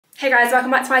Hey guys, welcome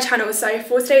back to my channel. So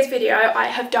for today's video I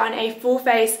have done a full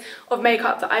face of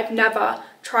makeup that I've never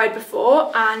tried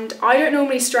before, and I don't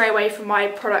normally stray away from my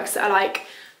products that are like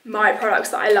my products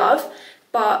that I love,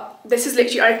 but this has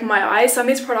literally opened my eyes. Some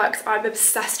of these products I'm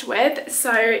obsessed with,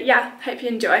 so yeah, hope you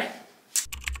enjoy.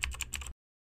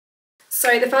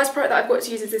 So the first product that I've got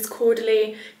to use is this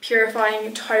Caudalie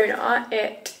Purifying Toner.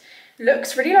 It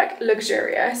looks really like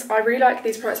luxurious. I really like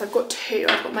these products. I've got two.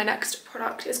 I've got my next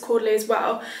product is Caudalie as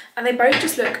well, and they both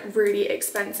just look really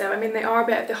expensive. I mean, they are a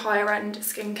bit of the higher end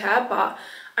skincare, but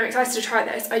I'm excited to try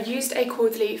this. I used a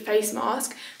Caudalie face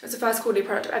mask. It was the first Caudalie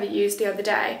product I've ever used the other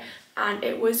day, and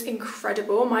it was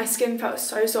incredible. My skin felt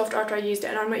so soft after I used it,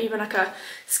 and I'm not even like a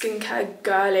skincare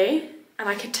girly, and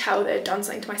I could tell that it had done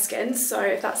something to my skin, so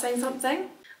if that's saying something.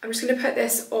 I'm just going to put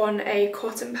this on a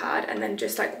cotton pad and then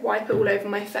just like wipe it all over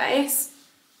my face.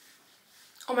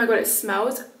 Oh my god, it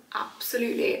smells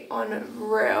absolutely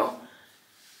unreal.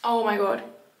 Oh my god.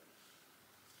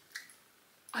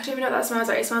 I don't even know what that smells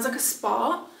like. It smells like a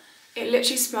spa. It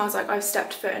literally smells like I've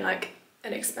stepped foot in like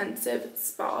an expensive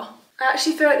spa. I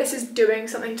actually feel like this is doing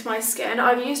something to my skin.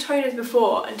 I've used toners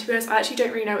before, and to be honest, I actually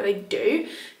don't really know what they do,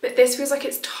 but this feels like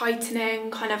it's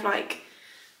tightening, kind of like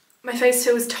my face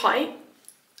feels tight.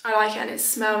 I like it, and it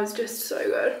smells just so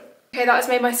good. Okay, that has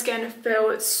made my skin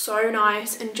feel so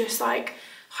nice and just like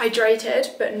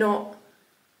hydrated, but not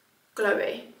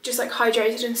glowy. Just like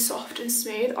hydrated and soft and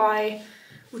smooth. I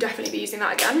will definitely be using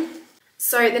that again.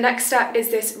 So the next step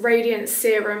is this Radiant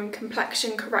Serum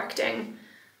Complexion Correcting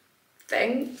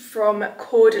thing from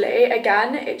Caudalie.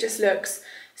 Again, it just looks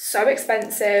so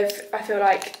expensive. I feel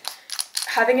like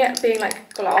having it being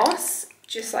like glass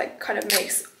just like kind of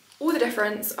makes all the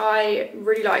difference. I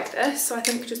really like this, so I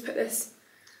think I'll just put this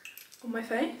on my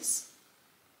face.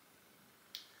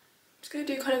 I'm just gonna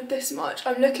do kind of this much.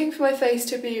 I'm looking for my face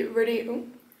to be really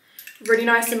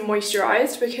nice and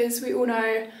moisturised, because we all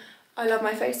know I love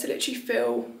my face to literally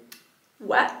feel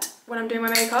wet when I'm doing my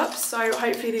makeup, so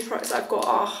hopefully these products I've got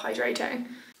are hydrating.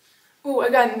 Oh,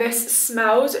 again, this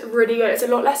smells really good. It's a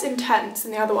lot less intense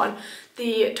than the other one.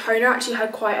 The toner actually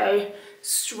had quite a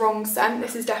strong scent.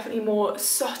 This is definitely more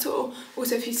subtle.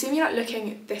 Also, if you see me like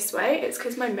looking this way, it's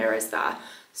because my mirror's there,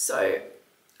 so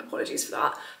apologies for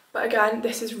that. But again,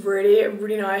 this is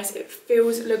really nice. It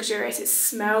feels luxurious. It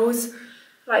smells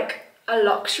like a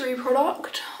luxury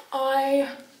product. I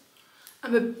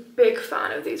am a big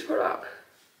fan of these products.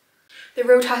 The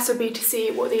real test would be to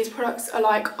see what these products are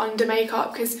like under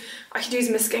makeup, because I could use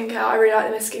them as skincare. I really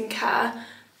like them as skincare,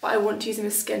 but I want to use them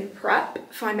as skin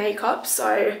prep for my makeup,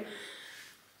 so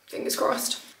fingers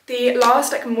crossed. The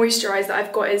last like moisturiser that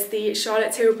I've got is the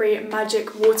Charlotte Tilbury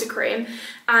Magic Water Cream,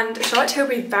 and Charlotte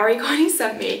Tilbury very kindly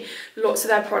sent me lots of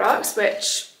their products,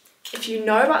 which if you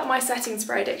know about my setting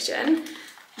spray addiction,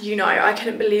 you know I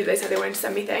couldn't believe they said they wanted to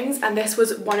send me things, and this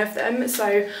was one of them.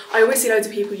 So I always see loads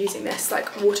of people using this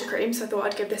like water cream, so I thought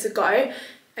I'd give this a go.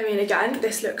 I mean, again,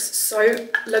 this looks so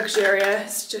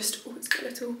luxurious. Just, oh, it's got a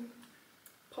little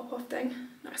pop-off thing.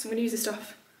 Nice. I'm going to use this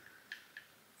stuff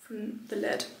from the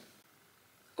lid.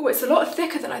 Oh, it's a lot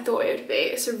thicker than I thought it would be.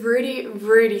 It's a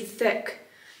really thick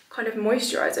kind of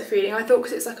moisturiser feeling. I thought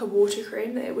because it's like a water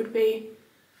cream that it would be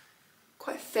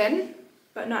quite thin,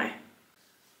 but no.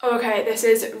 Oh, okay, this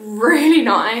is really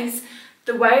nice.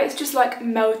 The way it's just like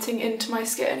melting into my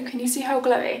skin. Can you see how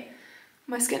glowy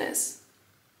my skin is?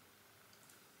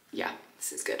 Yeah,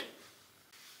 this is good.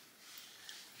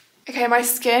 Okay, my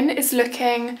skin is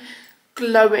looking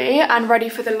glowy and ready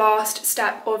for the last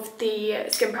step of the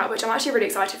skin prep, which I'm actually really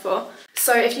excited for.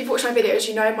 So if you've watched my videos,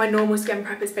 you know my normal skin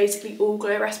prep is basically all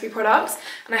Glow Recipe products,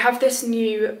 and I have this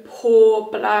new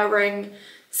pore blurring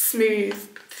smooth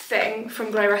thing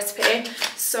from Glow Recipe,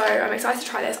 so I'm excited to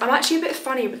try this. I'm actually a bit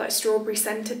funny with like strawberry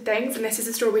scented things, and this is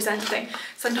a strawberry scented thing.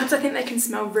 Sometimes I think they can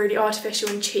smell really artificial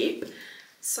and cheap,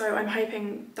 so I'm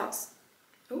hoping that's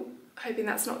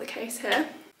not the case here.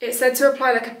 It said to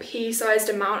apply like a pea-sized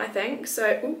amount, I think,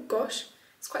 so oh gosh,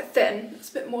 it's quite thin.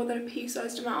 It's a bit more than a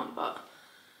pea-sized amount, but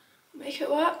I'll make it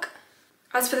work.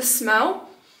 As for the smell,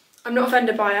 I'm not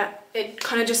offended by it. It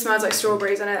kind of just smells like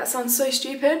strawberries. I know that sounds so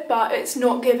stupid, but it's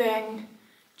not giving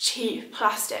cheap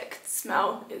plastic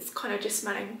smell. It's kind of just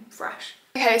smelling fresh.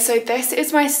 Okay, so this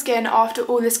is my skin after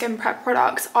all the skin prep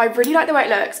products. I really like the way it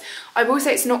looks. I will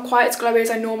say it's not quite as glowy as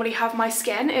I normally have my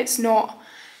skin. It's not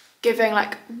giving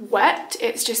like wet,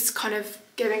 it's just kind of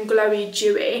giving glowy,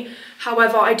 dewy.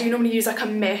 However, I do normally use like a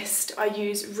mist. I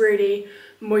use really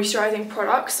moisturising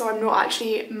products, so I'm not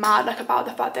actually mad like about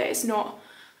the fact that it's not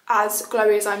as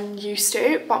glowy as I'm used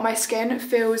to, but my skin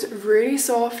feels really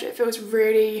soft. It feels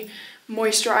really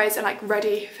moisturised and like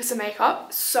ready for some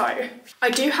makeup. So I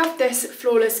do have this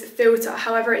Flawless filter,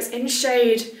 however it's in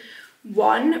shade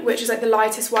 1, which is like the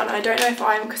lightest one. And I don't know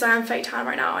if because I am fake tan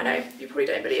right now, I know you probably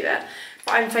don't believe it,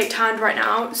 but I'm fake tanned right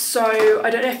now, so I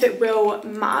don't know if it will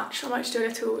match. I might just do a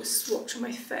little swatch on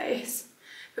my face,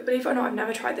 but believe it or not, I've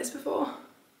never tried this before.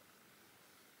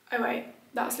 Oh wait,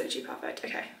 that's literally perfect.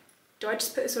 Okay, do I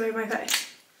just put this all over my face?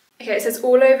 Okay, it says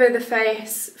all over the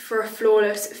face for a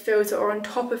Flawless filter, or on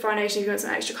top of foundation if you want some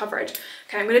extra coverage.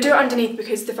 Okay, I'm going to do it underneath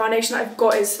because the foundation that I've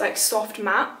got is like soft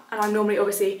matte, and I'm normally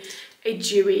obviously a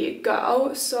dewy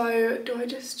girl. So do I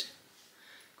just...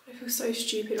 I feel so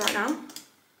stupid right now.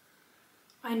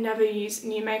 I never use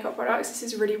new makeup products. This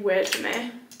is really weird for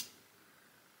me.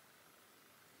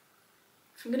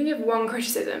 If I'm going to give one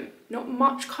criticism, not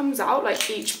much comes out like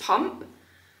each pump,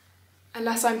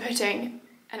 unless I'm putting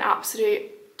an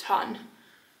absolute ton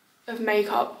of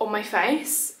makeup on my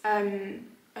face. I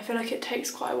feel like it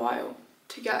takes quite a while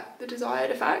to get the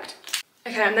desired effect.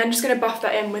 Okay, I'm then just going to buff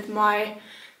that in with my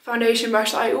foundation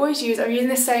brush that I always use. I'm using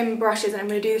the same brushes and I'm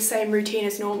going to do the same routine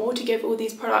as normal to give all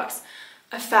these products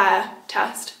a fair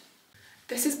test.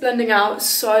 This is blending out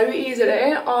so easily.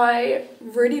 I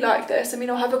really like this. I mean,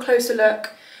 I'll have a closer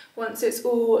look once it's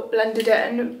all blended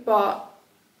in, but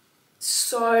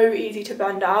so easy to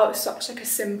blend out. Such like a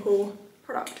simple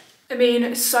product. I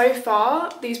mean, so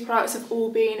far these products have all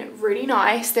been really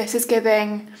nice. This is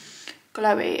giving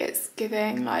glowy, it's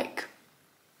giving like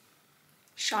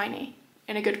shiny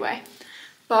in a good way.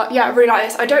 But yeah, I really like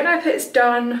this. I don't know if it's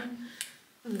done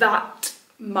that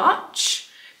much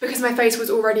because my face was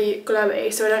already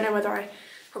glowy, so I don't know whether I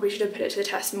probably should have put it to the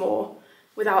test more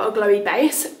without a glowy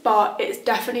base, but it's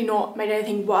definitely not made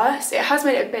anything worse. It has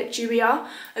made it a bit dewier,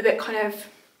 a bit kind of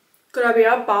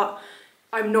glowier, but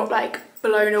I'm not like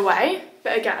blown away.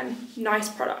 But again, nice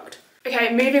product.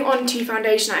 Okay, moving on to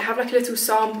foundation, I have like a little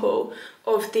sample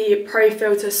of the Pro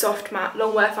Filter Soft Matte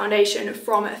Longwear Foundation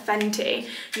from Fenty.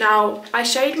 Now, I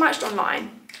shade matched online,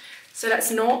 so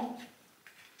let's not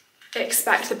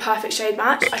expect the perfect shade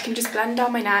match. I can just blend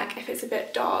down my neck if it's a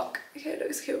bit dark. Okay, it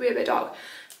looks like it'll be a bit dark,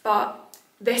 but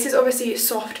this is obviously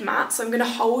soft matte, so I'm going to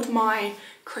hold my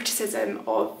criticism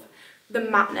of the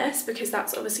matteness because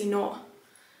that's obviously not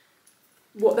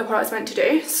what the product's meant to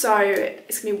do, so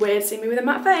it's gonna be weird seeing me with a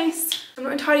matte face. I'm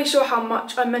not entirely sure how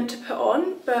much I'm meant to put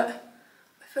on, but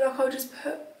I feel like I'll just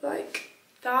put like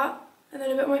that and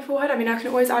then a bit on my forehead. I mean, I can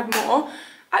always add more.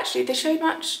 Actually, the shade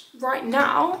match right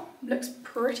now looks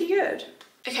pretty good.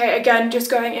 Okay, again, just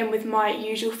going in with my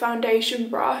usual foundation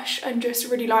brush and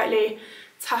just really lightly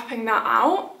tapping that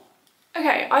out.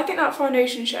 Okay, I think that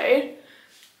foundation shade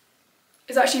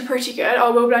is actually pretty good. I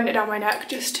will blend it down my neck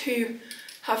just to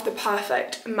have the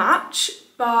perfect match,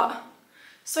 but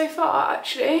so far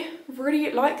actually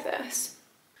really like this.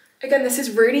 Again, this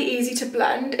is really easy to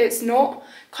blend. It's not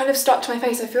kind of stuck to my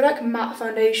face. I feel like matte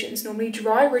foundations normally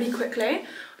dry really quickly. I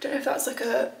don't know if that's like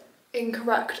a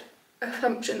incorrect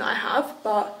assumption that I have,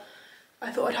 but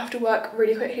I thought I'd have to work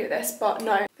really quickly with this, but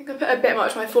no. I think I put a bit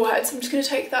much on my forehead, so I'm just going to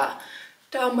take that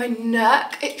down my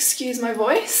neck. Excuse my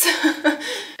voice.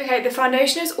 Okay, the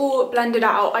foundation is all blended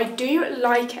out. I do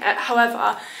like it,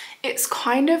 however, it's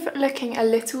kind of looking a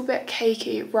little bit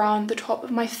cakey around the top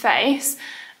of my face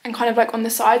and kind of like on the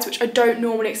sides, which I don't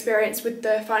normally experience with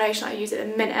the foundation I use at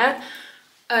the minute.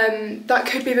 That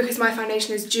could be because my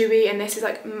foundation is dewy and this is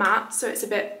like matte, so it's a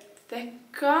bit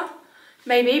thicker,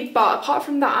 maybe. But apart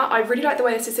from that, I really like the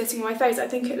way this is sitting on my face. I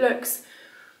think it looks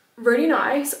really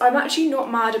nice. I'm actually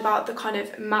not mad about the kind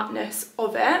of matteness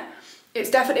of it. It's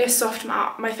definitely a soft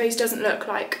matte. My face doesn't look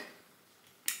like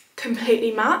completely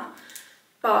matte,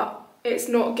 but it's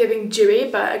not giving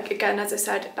dewy. But again, as I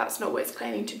said, that's not what it's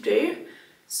claiming to do.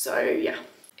 So yeah,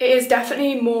 it is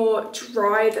definitely more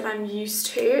dry than I'm used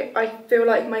to. I feel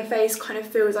like my face kind of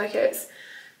feels like it's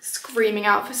screaming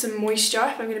out for some moisture,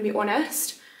 if I'm going to be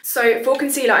honest. So for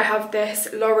concealer, I have this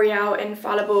L'Oreal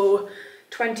Infallible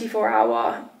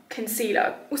 24-hour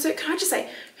concealer. Also, can I just say,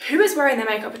 who is wearing their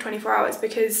makeup for 24 hours?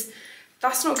 Because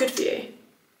that's not good for you.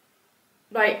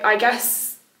 Like, I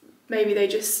guess maybe they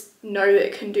just know that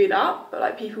it can do that, but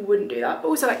like people wouldn't do that. But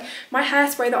also like my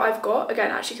hairspray that I've got, again,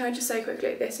 actually, can I just say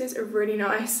quickly, this is a really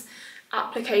nice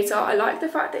applicator. I like the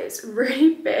fact that it's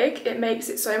really big. It makes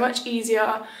it so much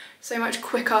easier, so much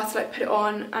quicker to like put it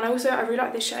on. And also I really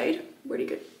like this shade. Really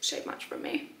good shade match from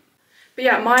me. But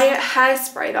yeah, my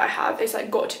hairspray that I have is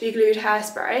like Got To Be Glued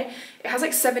hairspray. It has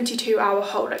like 72-hour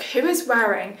hold. Like, who is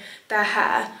wearing their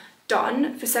hair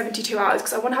done for 72 hours?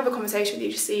 Because I want to have a conversation with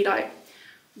you to see like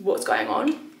what's going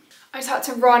on. I just had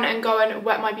to run and go and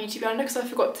wet my beauty blender because I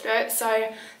forgot to do it. So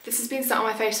this has been sat on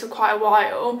my face for quite a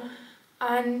while.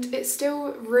 and it's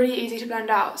still really easy to blend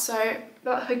out, so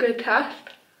that's a good test.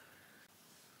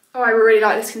 Oh, I really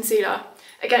like this concealer.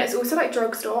 Again, it's also like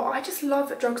drugstore. I just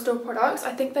love drugstore products.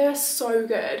 I think they are so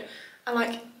good, and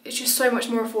like it's just so much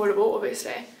more affordable,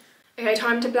 obviously. Okay,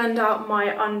 time to blend out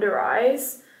my under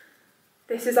eyes.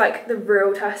 This is like the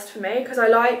real test for me because I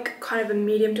like kind of a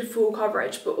medium to full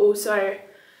coverage, but also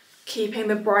keeping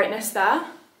the brightness there.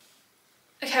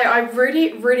 Okay, I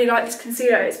really like this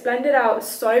concealer. It's blended out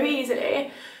so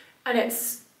easily, and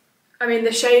it's, I mean,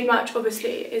 the shade match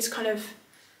obviously is kind of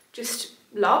just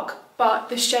luck, but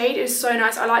the shade is so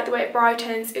nice. I like the way it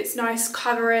brightens. It's nice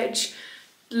coverage,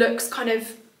 looks kind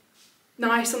of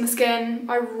nice on the skin.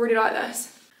 I really like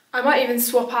this. I might even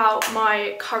swap out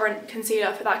my current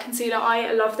concealer for that concealer.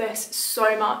 I love this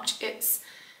so much. It's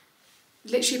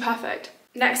literally perfect.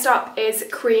 Next up is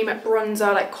cream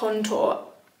bronzer, like contour.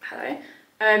 Hello.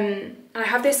 And I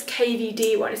have this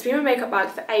KVD one. It's been in my makeup bag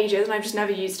for ages and I've just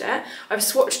never used it. I've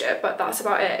swatched it, but that's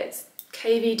about it. It's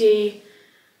KVD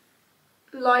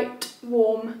light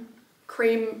warm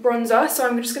cream bronzer. So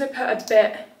I'm just going to put a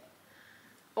bit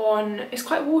on, it's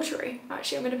quite watery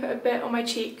actually. I'm going to put a bit on my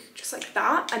cheek just like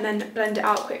that and then blend it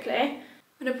out quickly. I'm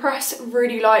going to press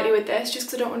really lightly with this just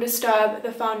because I don't want to disturb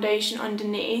the foundation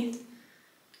underneath.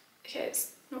 Okay,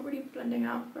 it's not really blending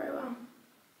out very well.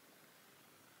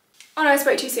 Oh no, I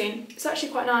spoke too soon. It's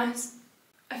actually quite nice.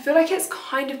 I feel like it's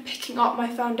kind of picking up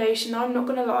my foundation, I'm not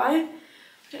gonna lie.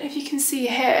 I don't know if you can see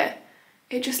here,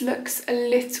 it just looks a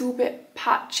little bit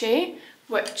patchy,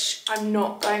 which I'm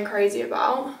not going crazy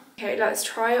about. Okay, let's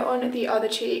try it on the other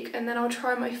cheek and then I'll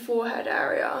try my forehead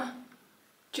area.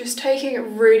 Just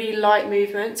taking really light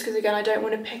movements because again, I don't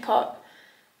want to pick up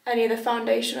any of the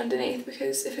foundation underneath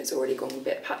because if it's already gone a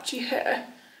bit patchy here,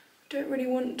 I don't really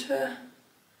want to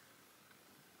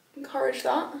encourage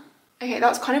that. Okay,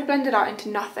 that's kind of blended out into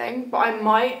nothing, but I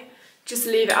might just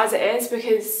leave it as it is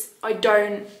because I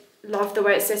don't love the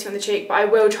way it's sitting on the cheek, but I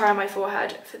will try on my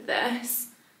forehead for this.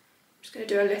 I'm just going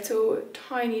to do a little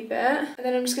tiny bit, and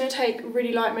then I'm just going to take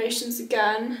really light motions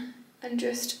again and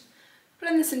just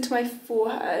blend this into my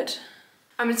forehead.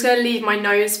 I'm just going to leave my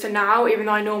nose for now, even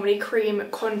though I normally cream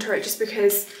contour it just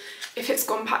because if it's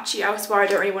gone patchy elsewhere, I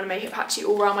don't really want to make it patchy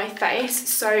all around my face.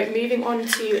 So moving on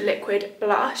to liquid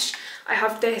blush, I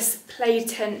have this Play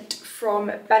Tint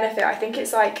from Benefit. I think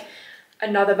it's like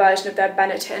another version of their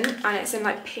Benetint, and it's in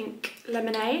like pink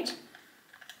lemonade.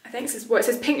 I think this is what it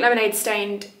says, pink lemonade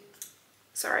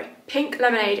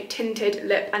tinted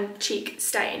lip and cheek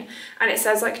stain. And it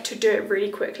says like to do it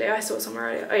really quickly. I saw it somewhere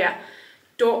earlier. Oh yeah.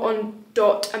 Dot on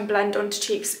dot and blend onto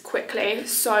cheeks quickly.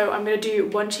 So I'm going to do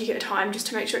one cheek at a time just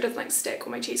to make sure it doesn't like stick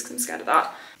on my cheeks because I'm scared of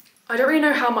that. I don't really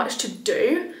know how much to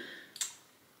do.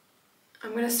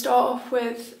 I'm going to start off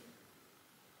with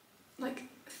like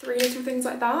 3 little things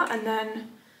like that and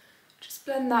then just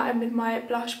blend that in with my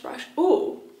blush brush.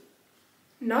 Ooh,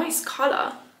 nice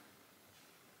colour.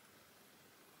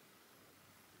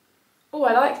 Oh,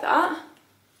 I like that.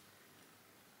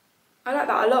 I like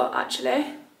that a lot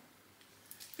actually.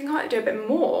 I think I might do a bit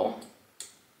more.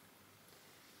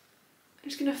 I'm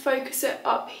just going to focus it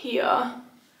up here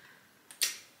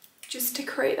just to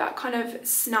create that kind of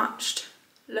snatched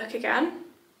look again.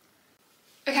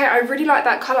 Okay, I really like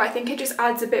that colour. I think it just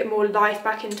adds a bit more life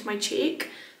back into my cheek.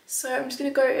 So I'm just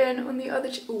going to go in on the other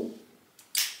cheek. Ooh,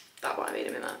 that one I made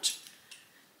a bit much.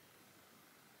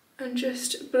 And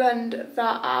just blend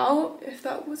that out. If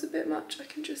that was a bit much, I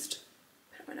can just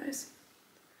put it on my nose.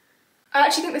 I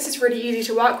actually think this is really easy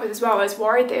to work with as well. I was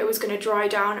worried that it was going to dry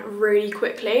down really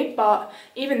quickly, but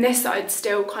even this side's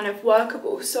still kind of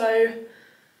workable. So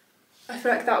I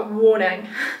feel like that warning,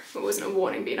 it wasn't a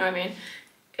warning, but you know what I mean,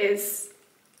 is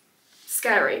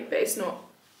scary, but it's not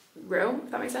real,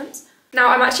 if that makes sense. Now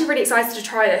I'm actually really excited to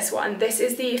try this one. This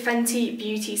is the Fenty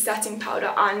Beauty Setting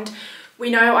Powder, and we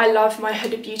know I love my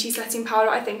Huda Beauty setting powder.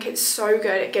 I think it's so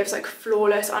good. It gives like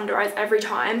flawless under eyes every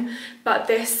time. But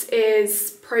this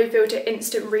is Pro Filter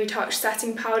Instant Retouch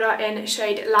setting powder in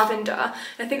shade Lavender.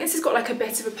 And I think this has got like a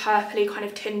bit of a purpley kind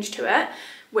of tinge to it,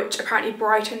 which apparently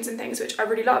brightens and things, which I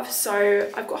really love. So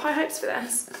I've got high hopes for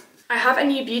this. I have a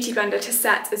new beauty blender to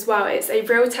set as well. It's a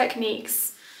Real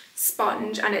Techniques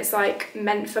sponge and it's like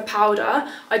meant for powder.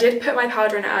 I did put my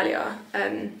powder in earlier.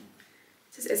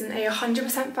 This isn't a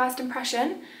 100% first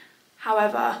impression,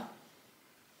 however,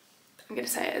 I'm going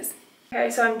to say it is.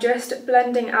 Okay, so I'm just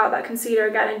blending out that concealer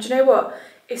again, and do you know what?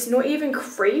 It's not even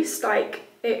creased, like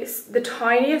it's the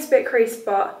tiniest bit creased,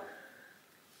 but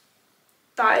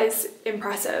that is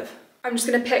impressive. I'm just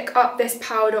going to pick up this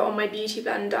powder on my beauty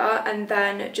blender and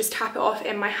then just tap it off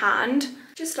in my hand.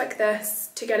 just like this,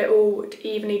 to get it all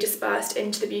evenly dispersed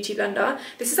into the beauty blender.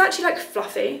 This is actually like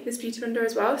fluffy, this beauty blender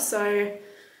as well, so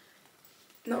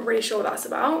not really sure what that's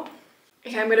about.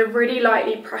 Okay, I'm gonna really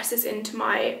lightly press this into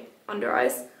my under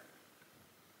eyes.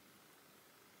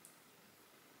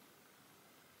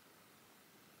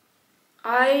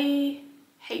 I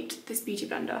hate this beauty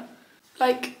blender.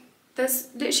 Like, there's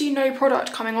literally no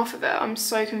product coming off of it. I'm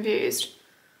so confused.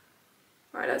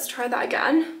 Right, let's try that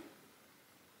again.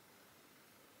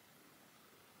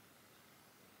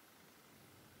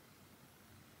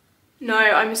 No,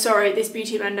 I'm sorry, this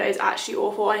beauty blender is actually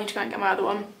awful. I need to go and get my other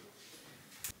one.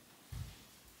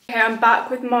 Okay, I'm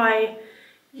back with my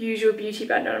usual beauty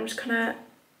blender. I'm just gonna,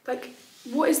 like,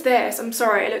 what is this? I'm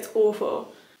sorry, it looks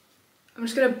awful. I'm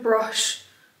just gonna brush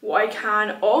what I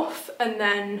can off and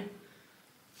then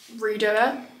redo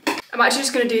it. I'm actually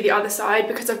just gonna do the other side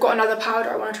because I've got another powder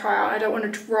I wanna try out. I don't wanna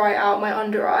dry out my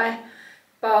under eye,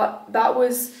 but that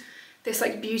was this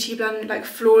like beauty blend, like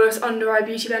flawless under eye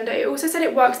beauty blender. It also said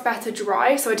it works better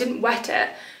dry, so I didn't wet it.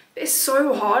 But it's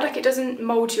so hard, like it doesn't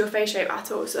mold to your face shape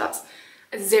at all, so that's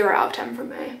a 0 out of 10 from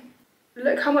me.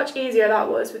 Look how much easier that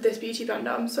was with this beauty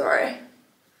blender, I'm sorry.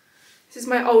 This is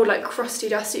my old like crusty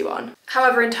dusty one.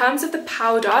 However, in terms of the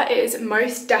powder, it is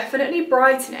most definitely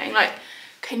brightening. Like,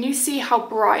 can you see how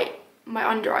bright my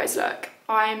under eyes look?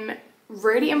 I'm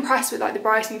really impressed with like the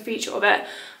brightening feature of it.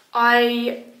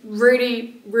 I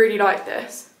really like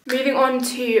this. Moving on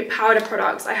to powder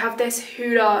products, I have this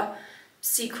Hoola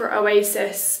Secret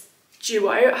Oasis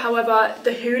Duo. However,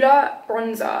 the Hoola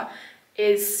bronzer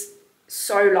is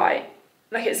so light.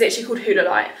 Like, it's literally called Hoola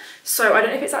Light. So I don't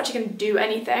know if it's actually going to do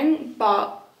anything,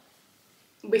 but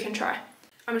we can try.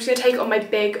 I'm just going to take it on my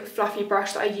big fluffy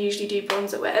brush that I usually do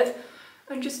bronzer with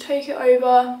and just take it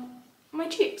over my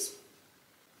cheeks.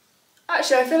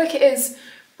 Actually, I feel like it is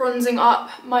bronzing up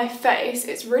my face.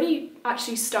 It's really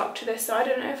actually stuck to this side. I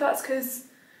don't know if that's because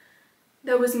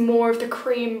there was more of the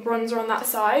cream bronzer on that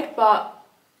side, but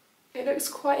it looks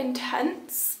quite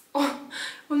intense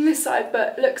on this side,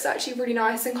 but looks actually really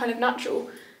nice and kind of natural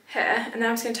here. And then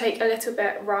I'm just going to take a little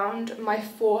bit round my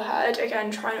forehead.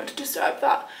 Again, try not to disturb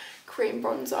that cream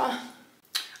bronzer.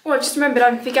 Oh, I've just remembered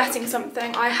I'm forgetting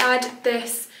something. I had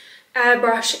this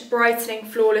Airbrush Brightening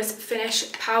Flawless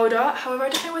Finish powder. However, I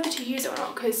don't know whether to use it or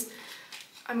not because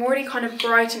I'm already kind of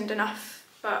brightened enough,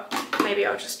 but maybe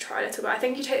I'll just try a little bit. I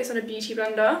think you take this on a beauty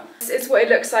blender. This is what it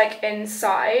looks like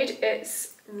inside.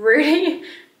 It's really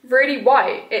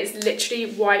white. It's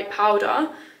literally white powder.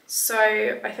 So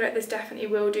I feel like this definitely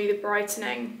will do the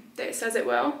brightening that it says it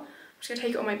will. I'm just gonna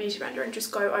take it on my beauty blender and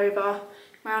just go over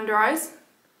my under eyes.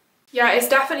 Yeah, it's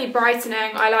definitely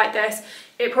brightening. I like this.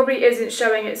 It probably isn't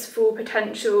showing its full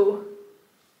potential.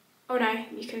 Oh no,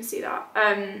 you can see that.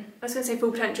 I was gonna say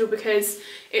full potential because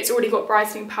it's already got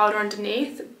brightening powder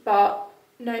underneath, but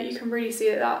no, you can really see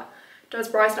that that does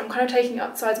brighten. I'm kind of taking it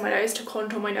up the sides of my nose to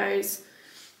contour my nose,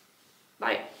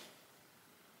 like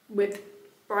with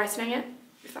brightening it,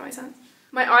 if that makes sense.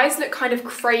 My eyes look kind of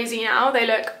crazy now. They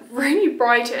look really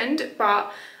brightened,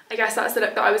 but I guess that's the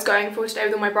look that I was going for today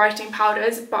with all my brightening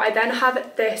powders. But I then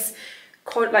have this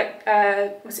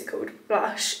what's it called,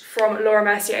 blush from Laura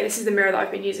Mercier. This is the mirror that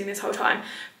I've been using this whole time,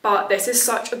 but this is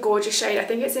such a gorgeous shade. I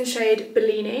think it's in shade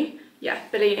Bellini. Yeah,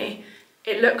 Bellini.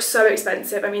 It looks so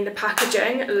expensive. I mean, the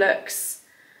packaging looks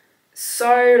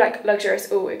so like luxurious.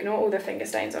 Oh, ignore all the finger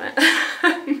stains on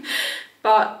it.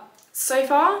 But so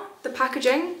far the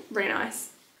packaging really nice.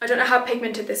 I don't know how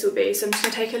pigmented this will be, so I'm just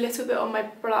gonna take a little bit on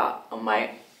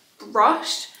my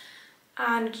brush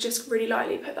and just really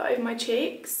lightly put that over my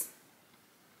cheeks.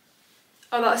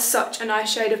 Oh, that's such a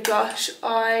nice shade of blush.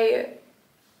 I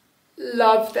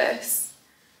love this.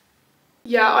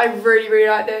 Yeah, I really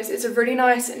like this. It's a really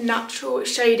nice natural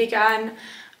shade again.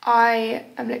 I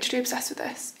am literally obsessed with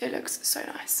this. It looks so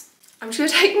nice. I'm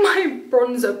just gonna take my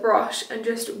bronzer brush and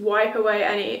just wipe away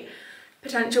any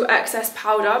potential excess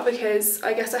powder because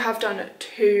I guess I have done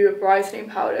 2 brightening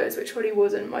powders, which probably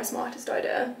wasn't my smartest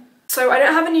idea. So I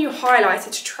don't have a new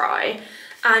highlighter to try,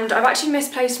 and I've actually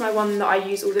misplaced my one that I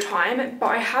use all the time, but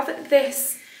I have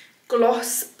this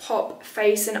Gloss Pop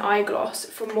Face and Eye Gloss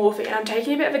from Morphe, and I'm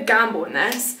taking a bit of a gamble in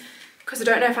this because I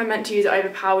don't know if I'm meant to use it over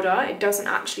powder. It doesn't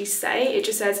actually say. It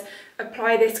just says,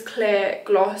 apply this clear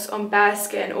gloss on bare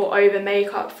skin or over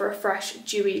makeup for a fresh,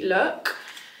 dewy look.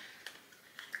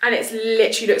 And it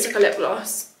literally looks like a lip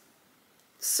gloss.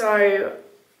 So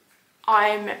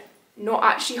I'm not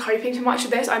actually hoping too much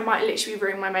of this. I might literally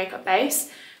ruin my makeup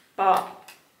base, but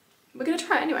we're gonna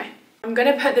try it anyway. I'm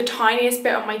gonna put the tiniest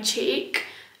bit on my cheek,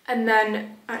 and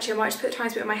then actually I might just put the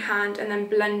tiniest bit on my hand and then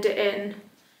blend it in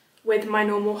with my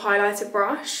normal highlighter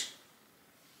brush.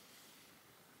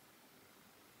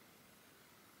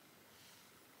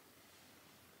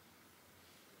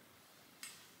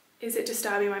 Is it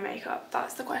disturbing my makeup?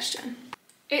 That's the question.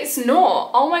 It's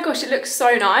not. Oh my gosh, it looks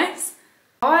so nice.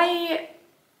 I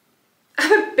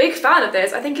am a big fan of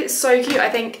this. I think it's so cute. I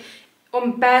think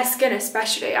on bare skin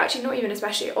especially, actually not even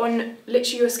especially, on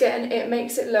literally your skin, it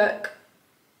makes it look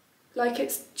like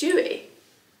it's dewy.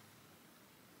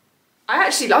 I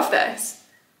actually love this.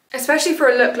 Especially for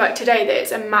a look like today that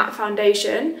it's a matte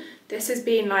foundation. This has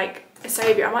been like a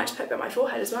saviour. I might just put a bit on my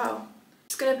forehead as well.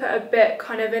 Just gonna put a bit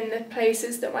kind of in the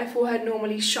places that my forehead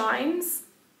normally shines.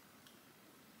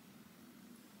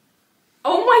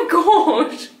 Oh my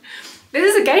gosh!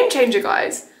 This is a game changer,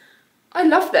 guys. I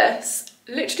love this.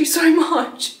 Literally so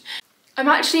much. I'm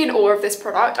actually in awe of this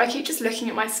product. I keep just looking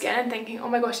at my skin and thinking, oh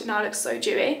my gosh, it now looks so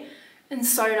dewy and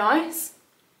so nice.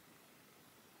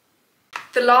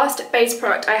 The last base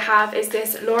product I have is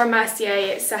this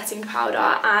Mercier setting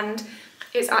powder, and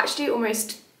it's actually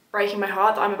almost breaking my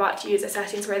heart that I'm about to use a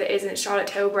setting spray that isn't Charlotte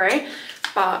Tilbury,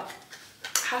 but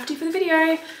I have to for the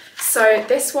video. So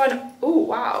this one, oh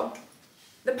wow.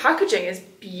 The packaging is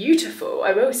beautiful,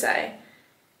 I will say.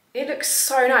 It looks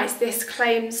so nice. This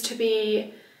claims to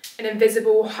be an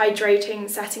invisible hydrating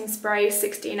setting spray,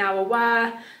 16-hour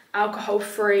wear,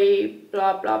 alcohol-free,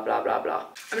 blah, blah, blah, blah, blah.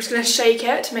 I'm just gonna shake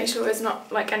it to make sure there's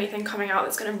not like anything coming out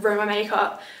that's gonna ruin my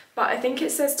makeup. But I think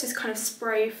it says to kind of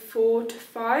spray 4 to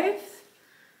 5. I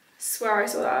swear I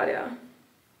saw that earlier.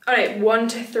 Oh no, 1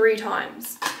 to 3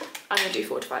 times. I'm gonna do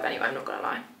 4 to 5 anyway, I'm not gonna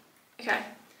lie. Okay.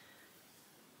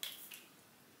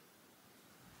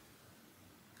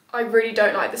 I really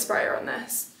don't like the sprayer on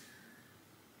this.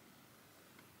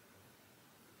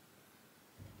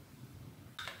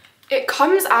 It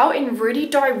comes out in really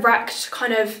direct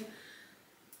kind of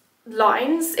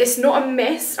lines. It's not a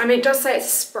mist. I mean, it does say it's a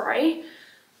spray.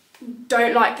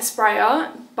 Don't like the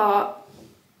sprayer, but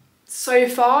so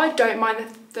far I don't mind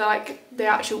the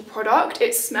actual product.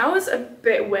 It smells a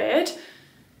bit weird.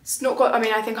 It's not got, I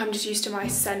mean, I think I'm just used to my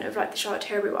scent of like the Charlotte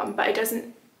Tilbury one, but it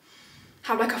doesn't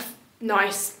have like a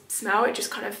nice smell. It just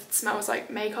kind of smells like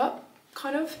makeup,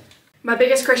 kind of. My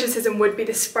biggest criticism would be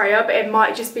the sprayer, but it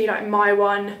might just be like my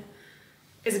one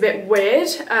is a bit weird.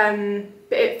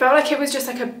 But it felt like it was just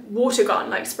like a water gun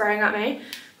like spraying at me,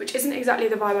 which isn't exactly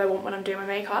the vibe I want when I'm doing my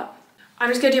makeup. I'm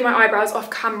just gonna do my eyebrows off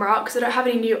camera because I don't have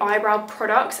any new eyebrow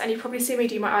products, and you've probably seen me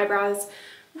do my eyebrows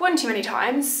one too many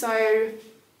times, so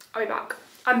I'll be back.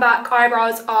 I'm back,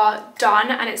 eyebrows are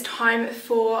done, and it's time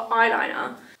for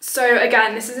eyeliner. So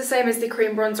again, this is the same as the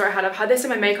cream bronzer I had. I've had this in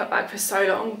my makeup bag for so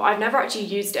long, but I've never actually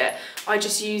used it. I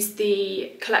just used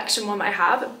the collection one that I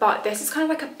have, but this is kind of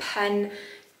like a pen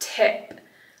tip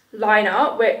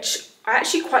liner, which I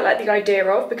actually quite like the idea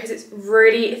of because it's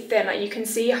really thin. Like you can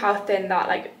see how thin that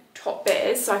like top bit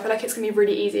is, so I feel like it's gonna be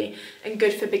really easy and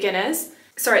good for beginners.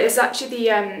 Sorry, this is actually the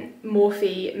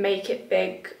Morphe Make It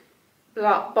Big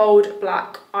Bold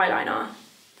Black eyeliner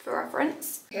for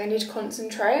reference. Okay, I need to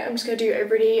concentrate. I'm just gonna do a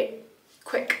really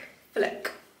quick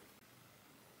flick.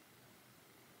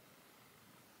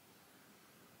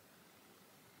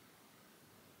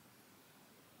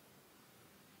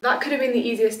 That could have been the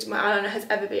easiest my eyeliner has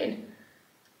ever been.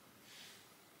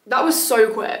 That was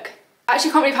so quick. I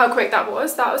actually can't believe how quick that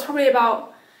was. That was probably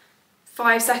about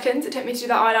 5 seconds it took me to do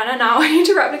that eyeliner. Now I need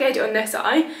to replicate it on this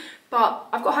eye, but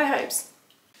I've got high hopes.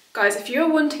 Guys, if you're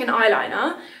wanting an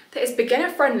eyeliner that is beginner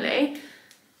friendly,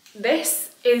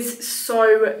 this is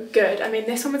so good. I mean,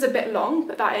 this one was a bit long,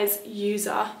 but that is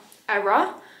user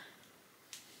error.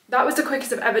 That was the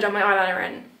quickest I've ever done my eyeliner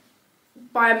in,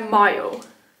 by a mile.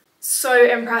 So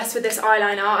impressed with this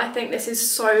eyeliner. I think this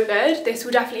is so good. This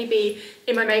will definitely be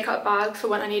in my makeup bag for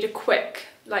when I need a quick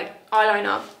like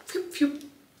eyeliner,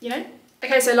 you know?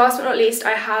 Okay, so last but not least,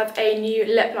 I have a new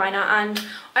lip liner, and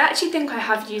I actually think I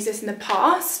have used this in the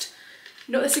past.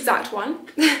 Not this exact one,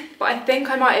 but I think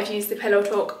I might have used the Pillow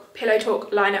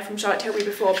Talk liner from Charlotte Tilbury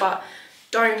before, but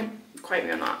don't quote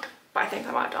me on that, but I think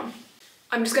I might have done.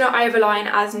 I'm just gonna overline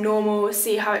as normal,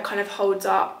 see how it kind of holds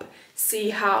up,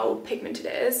 see how pigmented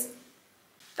it is.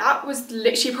 That was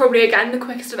literally probably, again, the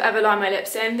quickest I've ever lined my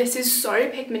lips in. This is so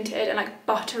pigmented and like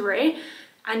buttery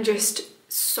and just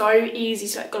so easy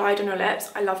to like glide on your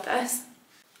lips. I love this.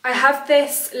 I have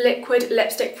this liquid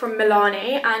lipstick from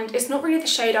Milani, and it's not really the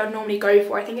shade I would normally go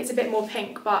for. I think it's a bit more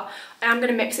pink, but I am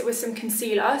going to mix it with some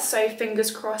concealer, so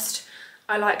fingers crossed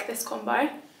I like this combo.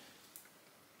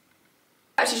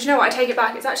 Actually, do you know what? I take it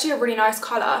back. It's actually a really nice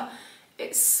colour.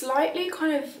 It's slightly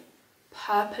kind of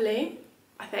purpley,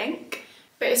 I think,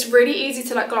 but it's really easy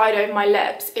to like glide over my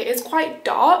lips. It is quite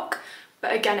dark,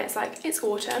 but again, it's like, it's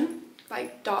autumn.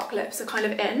 Like dark lips are kind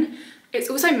of in. It's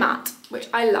also matte, which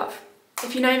I love.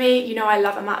 If you know me, you know I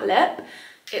love a matte lip.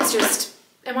 It's just,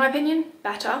 in my opinion,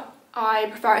 better. I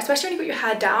prefer it, especially when you've got your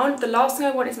hair down. The last thing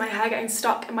I want is my hair getting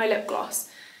stuck in my lip gloss.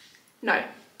 No.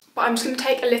 But I'm just going to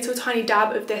take a little tiny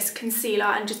dab of this concealer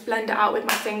and just blend it out with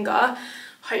my finger,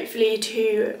 hopefully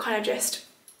to kind of just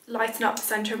lighten up the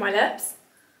centre of my lips.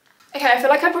 Okay, I feel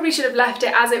like I probably should have left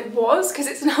it as it was because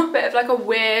it's now a bit of like a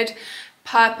weird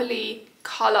purpley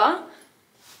colour.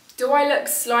 Do I look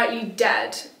slightly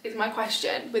dead is my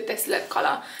question with this lip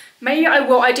colour. Maybe I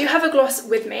will. I do have a gloss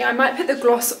with me. I might put the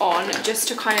gloss on just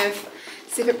to kind of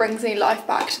see if it brings any life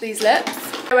back to these lips.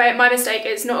 Oh wait, my mistake,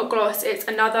 it's not a gloss, it's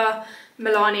another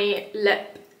Milani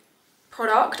lip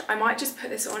product. I might just put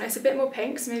this on. It's a bit more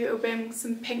pink, so maybe it will bring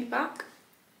some pink back.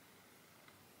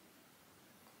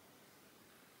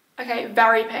 Okay,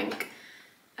 very pink.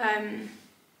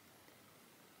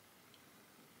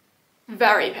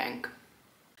 Very pink.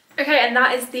 Okay, and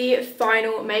that is the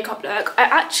final makeup look. I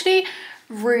actually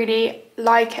really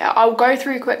like it. I'll go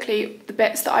through quickly the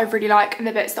bits that I really like and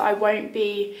the bits that I won't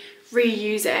be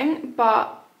reusing,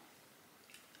 but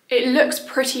it looks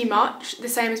pretty much the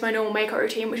same as my normal makeup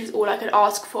routine, which is all I could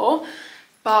ask for,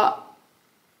 but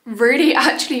really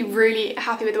happy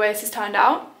with the way this has turned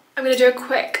out. I'm going to do a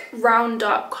quick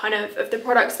roundup kind of the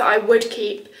products that I would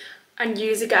keep and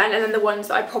use again, and then the ones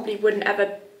that I probably wouldn't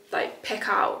ever like pick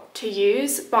out to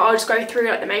use, but I'll just go through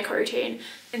like the makeup routine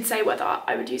and say whether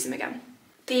I would use them again.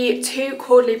 The two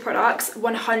Caudalie products,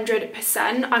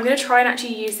 100%. I'm going to try and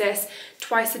actually use this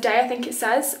twice a day, I think it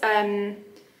says.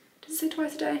 Does it say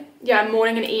twice a day? Yeah,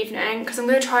 morning and evening, because I'm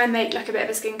going to try and make like a bit of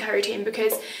a skincare routine,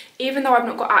 because even though I've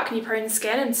not got acne prone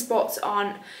skin and spots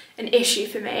aren't an issue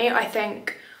for me, I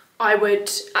think I would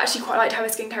actually quite like to have a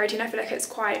skincare routine. I feel like it's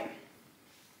quite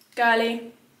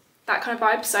girly, that kind of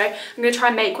vibe. So I'm going to try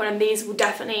and make one, and these will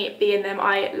definitely be in them.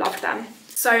 I love them.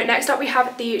 So next up we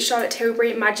have the Charlotte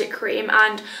Tilbury Magic Cream,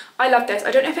 and I love this.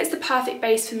 I don't know if it's the perfect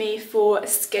base for me for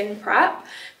skin prep,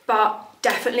 but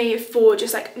definitely for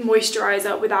just like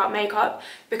moisturiser without makeup,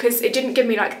 because it didn't give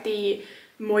me like the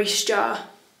moisture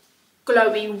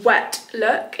glowy wet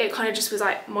look. It kind of just was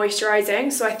like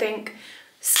moisturising, so I think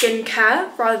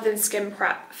skincare rather than skin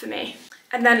prep for me.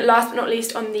 And then last but not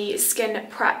least, on the skin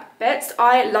prep bits,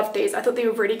 I love these. I thought they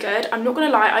were really good. I'm not gonna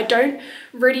lie, I don't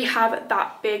really have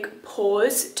that big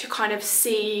pores to kind of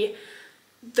see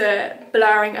the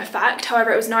blurring effect.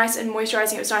 However, it was nice and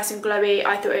moisturising, it was nice and glowy.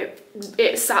 I thought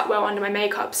it sat well under my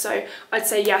makeup, so I'd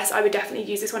say yes, I would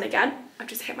definitely use this one again. I've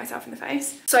just hit myself in the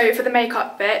face. So for the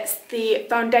makeup bits, the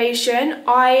foundation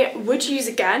I would use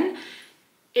again.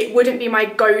 It wouldn't be my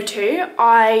go-to.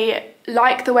 I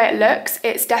like the way it looks.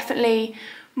 It's definitely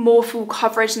more full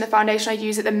coverage than the foundation I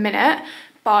use at the minute,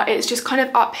 but it's just kind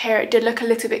of up here. It did look a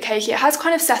little bit cakey. It has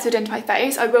kind of settled into my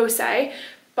face, I will say,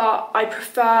 but I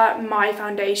prefer my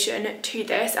foundation to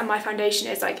this, and my foundation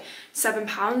is like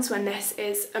 £7 when this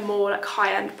is a more like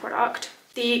high-end product.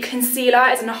 The concealer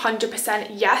is an 100%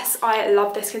 yes. I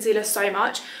love this concealer so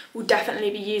much. Will definitely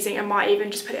be using, and might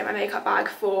even just put it in my makeup bag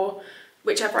for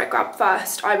whichever I grab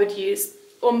first. I would use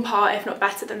on par, if not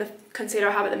better than the concealer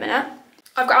I have at the minute.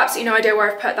 I've got absolutely no idea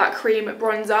where I've put that cream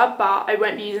bronzer, but I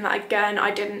won't be using that again.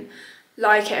 I didn't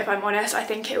like it, if I'm honest. I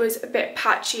think it was a bit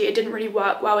patchy. It didn't really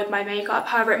work well with my makeup.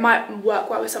 However, it might work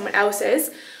well with someone else's.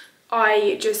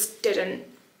 I just didn't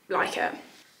like it.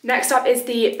 Next up is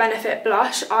the Benefit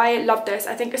blush. I love this.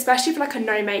 I think especially for like a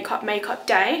no makeup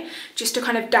day, just to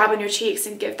kind of dab on your cheeks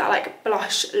and give that like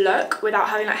blush look without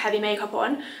having like heavy makeup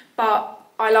on. But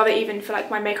I love it even for like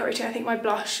my makeup routine. I think my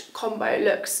blush combo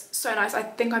looks so nice. I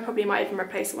think I probably might even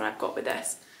replace the one I've got with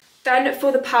this. Then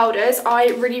for the powders, I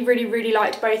really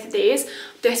liked both of these.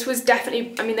 This was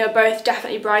definitely, I mean, they were both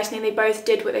definitely brightening. They both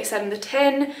did what they said on the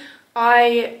tin.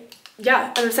 I'm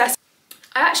obsessed.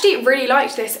 I actually really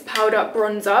liked this powder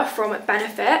bronzer from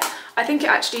Benefit. I think it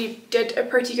actually did a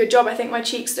pretty good job. I think my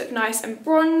cheeks look nice and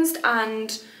bronzed,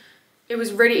 and it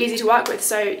was really easy to work with.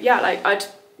 So yeah, like I'd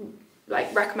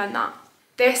like recommend that.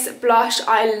 This blush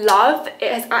I love.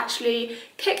 It has actually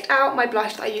kicked out my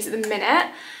blush that I use at the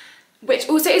minute, which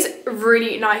also is a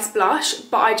really nice blush,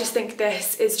 but I just think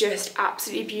this is just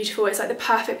absolutely beautiful. It's like the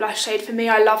perfect blush shade for me.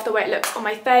 I love the way it looks on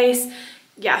my face.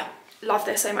 Yeah, love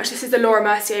this so much. This is the Laura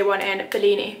Mercier one in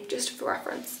Bellini, just for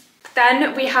reference.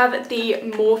 Then we have the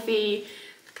Morphe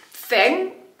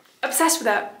thing. Obsessed with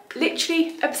it.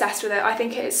 Literally obsessed with it. I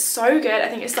think it is so good. I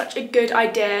think it's such a good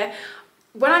idea.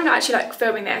 When I'm actually like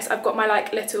filming this, I've got my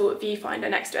like little viewfinder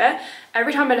next to it.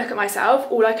 Every time I look at myself,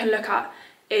 all I can look at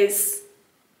is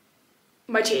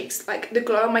my cheeks, like the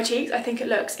glow on my cheeks. I think it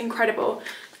looks incredible.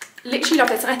 Literally love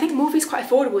this, and I think Morphe's quite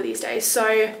affordable these days,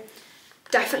 so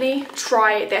definitely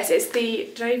try this. It's the,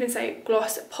 did I even say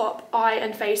Gloss Pop Eye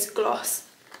and Face Gloss.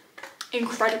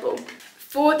 Incredible.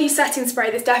 For the setting spray,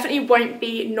 this definitely won't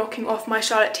be knocking off my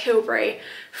Charlotte Tilbury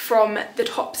from the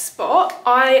top spot.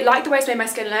 I like the way it's made my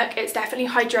skin look. It's definitely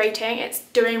hydrating. It's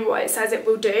doing what it says it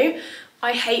will do.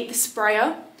 I hate the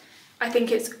sprayer. I think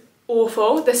it's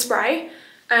awful, the spray.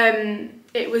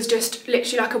 It was just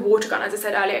literally like a water gun, as I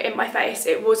said earlier, in my face.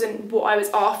 It wasn't what I was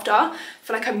after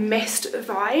for like a mist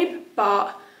vibe,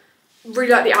 but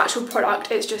really like the actual product.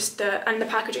 It's just and the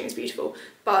packaging is beautiful,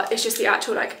 but it's just the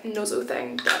actual like nozzle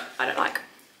thing that I don't like.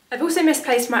 I've also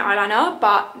misplaced my eyeliner,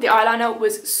 but the eyeliner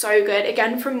was so good.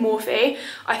 Again, from Morphe.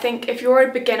 I think if you're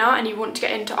a beginner and you want to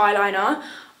get into eyeliner,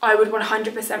 I would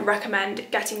 100% recommend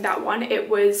getting that one. It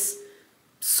was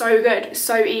so good,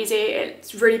 so easy.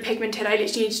 It's really pigmented. I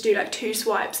literally needed to do like 2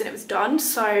 swipes and it was done,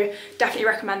 so definitely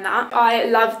recommend that. I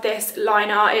love this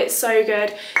liner. It's so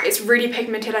good. It's really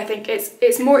pigmented. I think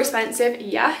it's more expensive,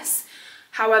 yes.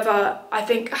 However, I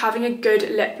think having a good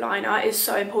lip liner is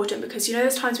so important, because you know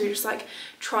there's times where you're just like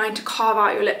trying to carve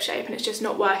out your lip shape and it's just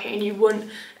not working and you want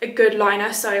a good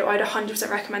liner, so I'd 100%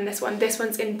 recommend this one. This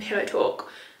one's in Pillow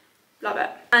Talk. Love it.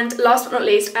 And last but not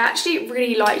least, I actually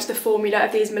really liked the formula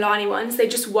of these Milani ones. They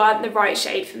just weren't the right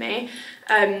shade for me.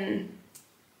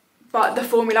 But the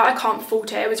formula, I can't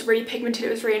fault it. It was really pigmented,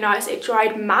 it was really nice. It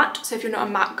dried matte, so if you're not a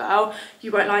matte girl,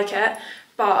 you won't like it.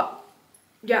 But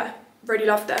yeah, really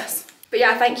love this. But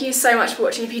yeah, thank you so much for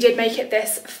watching. If you did make it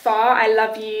this far, I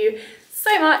love you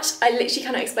so much. I literally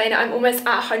cannot explain it. I'm almost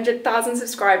at 100,000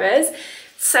 subscribers.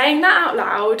 Saying that out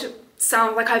loud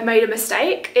sounds like I've made a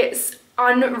mistake. It's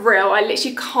unreal. I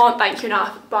literally can't thank you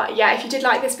enough. But yeah, if you did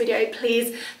like this video,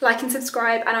 please like and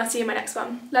subscribe, and I'll see you in my next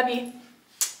one. Love you.